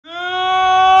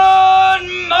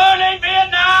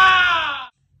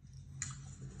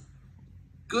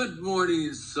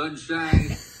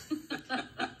sunshine.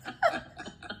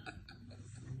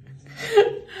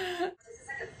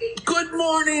 Good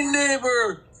morning,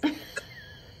 neighbor.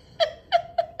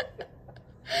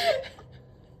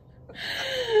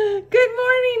 Good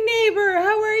morning, neighbor.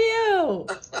 How are you?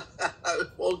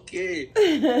 Okay.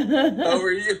 How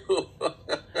are you?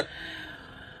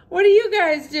 What are you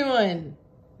guys doing?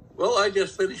 Well, I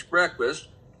just finished breakfast,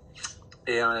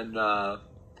 and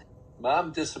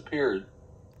Mom disappeared.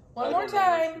 One more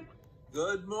time.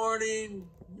 Good morning,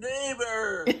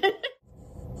 neighbor.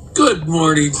 Good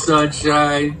morning,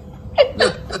 sunshine.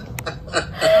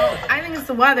 I think it's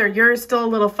the weather. You're still a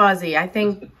little fuzzy. I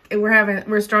think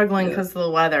we're struggling because of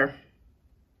the weather.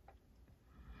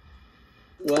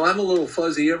 Well, I'm a little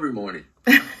fuzzy every morning.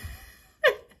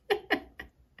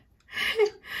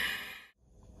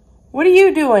 What are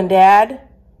you doing, Dad?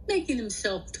 Making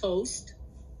himself toast.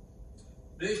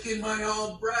 Making my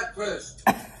own breakfast.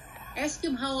 Ask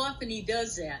him how often he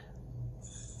does that.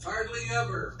 Hardly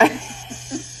ever.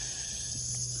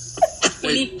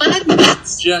 25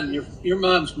 minutes. Jen, your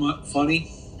mom's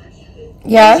funny.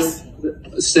 Yes.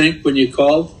 Sink when you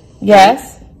called.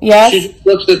 Yes. Yes. She just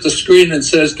looks at the screen and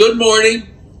says, "Good morning."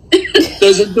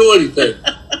 Doesn't do anything.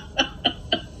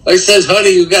 I says, "Honey,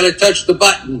 you got to touch the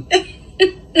button."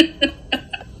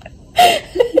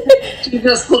 She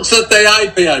just looks at the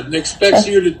iPad and expects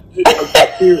you to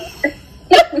appear.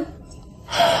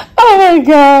 Oh my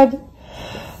God.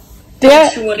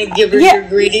 Dad, Don't you want to give her your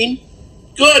greeting?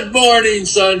 Good morning,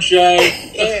 sunshine.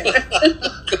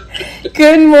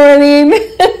 Good morning.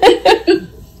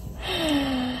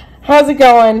 How's it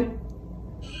going?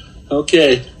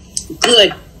 Okay.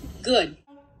 Good. Good.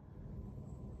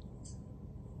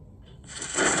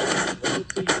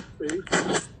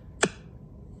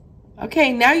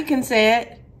 Okay, now you can say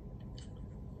it.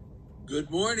 Good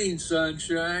morning,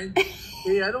 sunshine.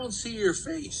 Hey, I don't see your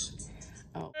face.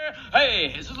 Oh.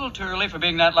 Hey, it's a little too early for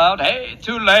being that loud. Hey,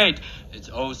 too late. It's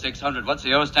 0600. What's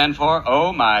the O stand for?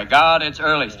 Oh my God, it's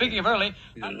early. Speaking of early,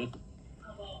 You know,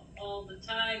 How about all the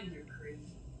time you're crazy?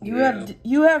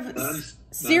 You have Mom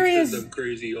serious. says I'm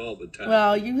crazy all the time.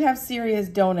 Well, you have serious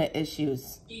donut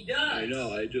issues. He does. I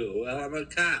know, I do. Well, I'm a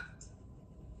cop.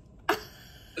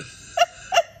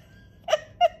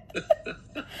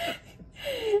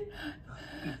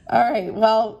 All right.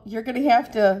 Well, you're going to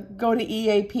have to go to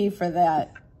EAP for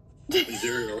that.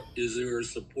 Is there a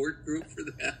support group for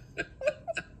that?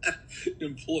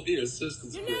 Employee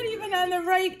assistance You're group. not even on the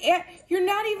right. You're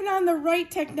not even on the right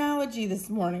technology this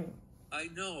morning. I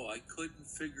know. I couldn't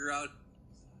figure out.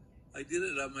 I did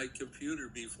it on my computer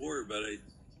before, but I.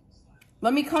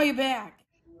 Let me call you back.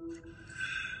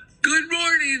 Good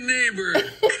morning, neighbor.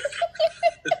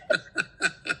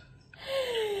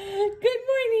 Good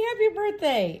morning. Happy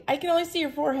birthday. I can only see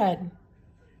your forehead.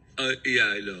 Yeah,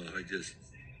 I know.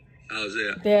 How's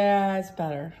that? That's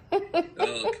better.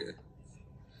 Okay.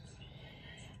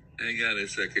 Hang on a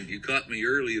second. You caught me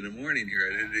early in the morning here.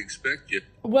 I didn't expect you.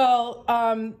 Well,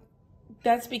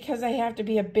 that's because I have to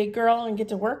be a big girl and get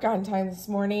to work on time this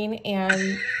morning.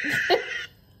 And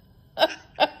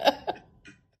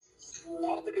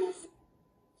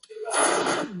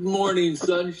Good morning,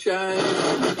 sunshine.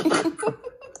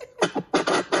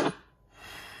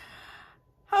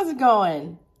 how's it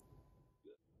going?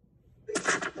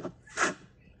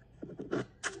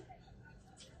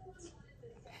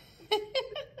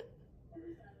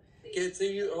 Can't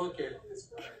see you? Okay.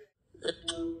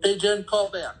 Hey, Jen, call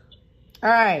back. All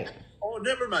right. Oh,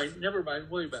 never mind.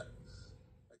 Worry about it.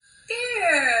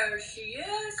 There she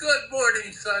is. Good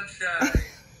morning, sunshine.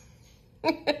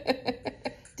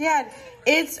 Dad,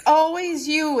 it's always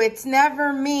you. It's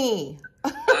never me.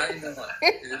 I know.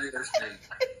 It is me.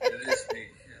 It is me.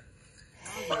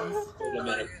 Yeah. Wait a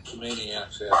minute. The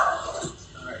maniac said. All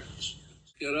right.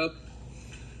 Get up.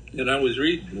 And I was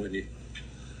reading when you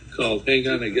called. Hang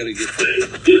on. I got to get there.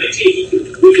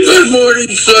 Good morning,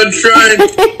 sunshine.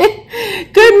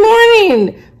 Good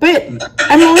morning. But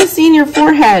I'm only seeing your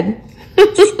forehead.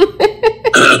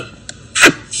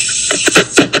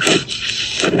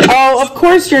 Oh, of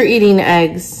course you're eating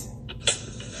eggs.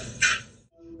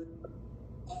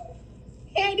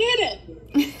 Hey, I did it.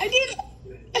 I did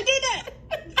it.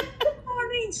 Good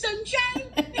morning, sunshine.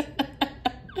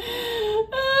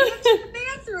 Dad's in the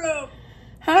bathroom.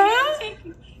 Huh?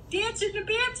 Dad's in the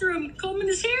bathroom combing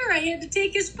his hair. I had to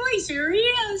take his place. Here he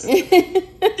is.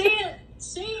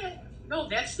 Say it. No,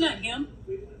 that's not him.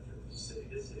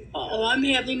 Oh, I'm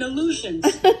having illusions.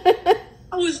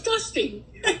 I was dusting.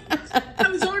 I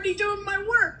was already doing my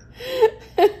work.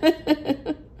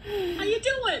 How you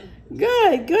doing?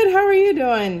 Good. How are you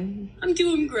doing? I'm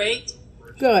doing great.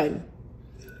 Good.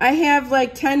 I have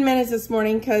like 10 minutes this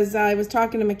morning because I was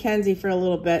talking to Mackenzie for a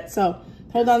little bit. So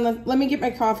hold on. Let me get my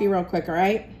coffee real quick, all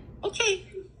right? Okay.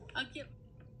 I'll get...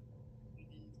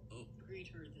 Greet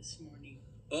her this morning.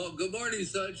 Oh, good morning,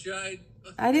 sunshine.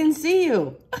 I didn't see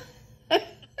you.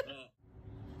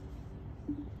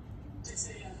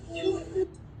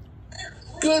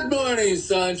 Good morning,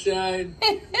 sunshine.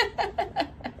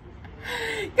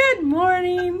 Good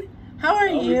morning. How are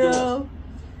you?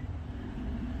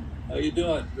 How you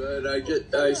doing?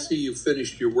 Good. I see you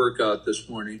finished your workout this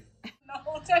morning.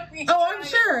 Oh, I'm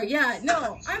sure. Yeah,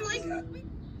 no. I'm like...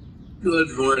 Good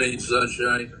morning,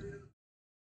 sunshine.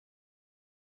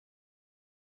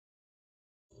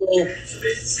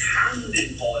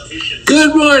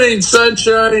 Good morning,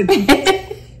 sunshine.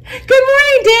 Good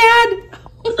morning, Dad.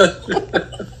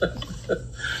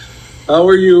 How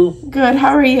are you? Good. How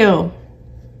are you?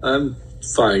 I'm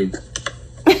fine.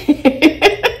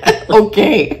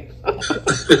 Okay.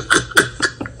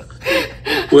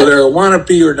 Whether I want to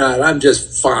be or not, I'm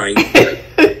just fine.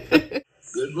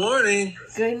 Good morning.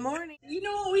 Good morning. You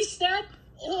know what we said?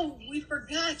 Oh, we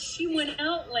forgot. She went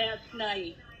out last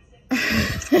night.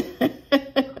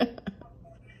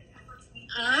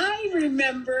 I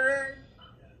remember.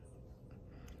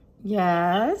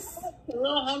 Yes. A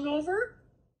little hungover?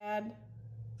 Dad.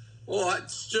 Oh,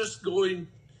 it's just going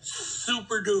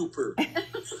super duper.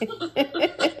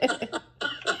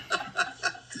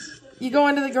 You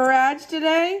going to the garage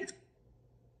today?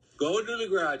 Going to the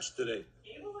garage today.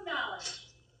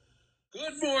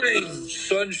 Good morning,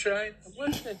 sunshine.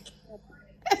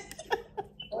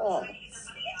 Oh,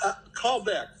 call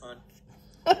back, hon.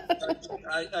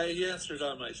 I answered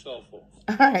on my cell phone.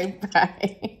 All right,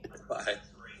 bye. Bye.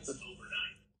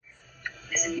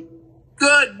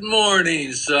 Good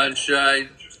morning, sunshine.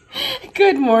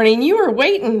 Good morning. You were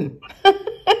waiting.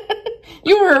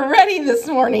 You were ready this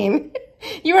morning.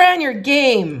 You were on your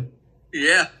game.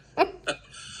 Yeah.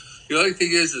 The only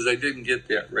thing is I didn't get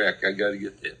that rack. I got to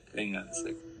get that. Hang on a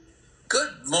second.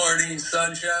 Good morning,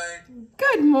 sunshine.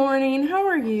 Good morning. How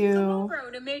are you? I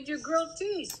would have made you grilled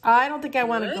cheese. I don't think I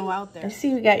want to go out there. I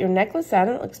see you got your necklace on.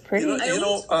 It looks pretty.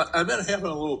 I've been having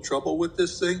a little trouble with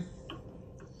this thing.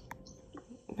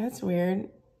 That's weird.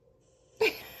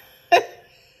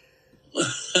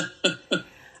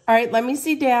 All right, let me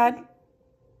see Dad.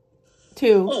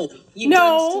 Two. Oh, you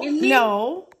No, done seen me?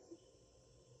 no,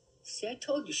 See, I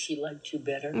told you she liked you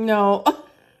better. no.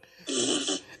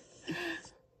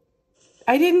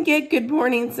 I didn't get good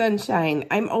morning, sunshine.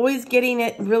 I'm always getting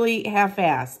it really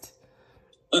half-assed.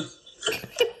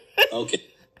 Okay.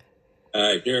 All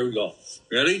right, there we go.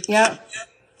 Ready? Yep.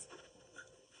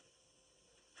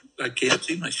 I can't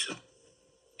see myself.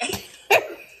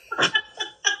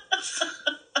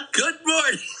 Good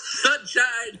morning,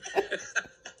 sunshine.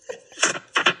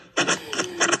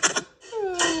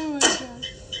 Oh, my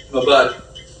God. About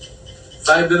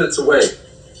 5 minutes away.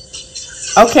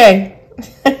 Okay.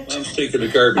 I'm taking the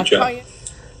garbage out.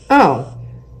 Oh.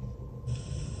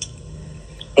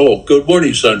 Oh, good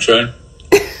morning, sunshine.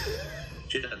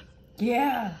 Jen,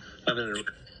 Yeah. I'm in a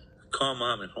call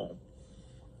mom at home.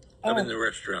 I'm in the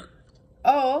restaurant.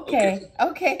 Oh, okay.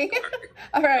 Okay.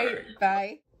 All right.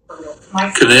 Bye.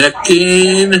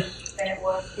 Connecting.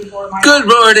 Good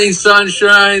morning,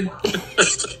 sunshine.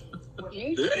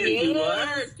 There you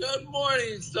are. Good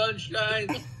morning, sunshine.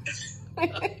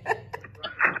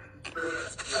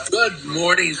 Good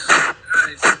morning,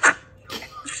 sunshine.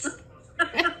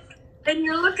 And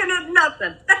you're looking at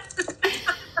nothing.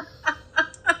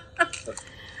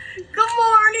 Good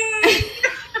morning.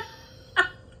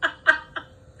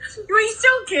 We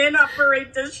still can't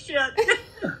operate this shit.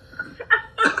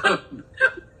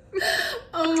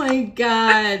 Oh my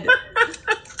God.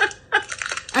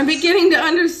 I'm beginning to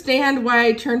understand why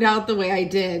I turned out the way I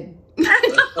did.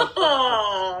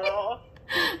 Oh,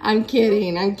 I'm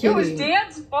kidding. I'm it kidding. was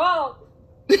Dad's fault.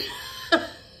 It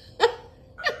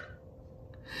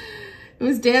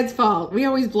was Dad's fault. We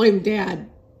always blame Dad.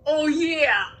 Oh,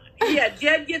 yeah. Yeah,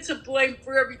 Dad gets a blame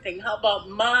for everything. How about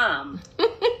Mom?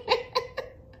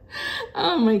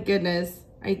 Oh my goodness.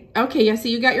 Okay, yeah, so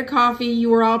you got your coffee. You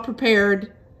were all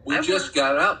prepared. We just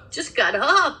got up. Just got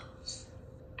up.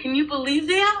 Can you believe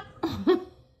that?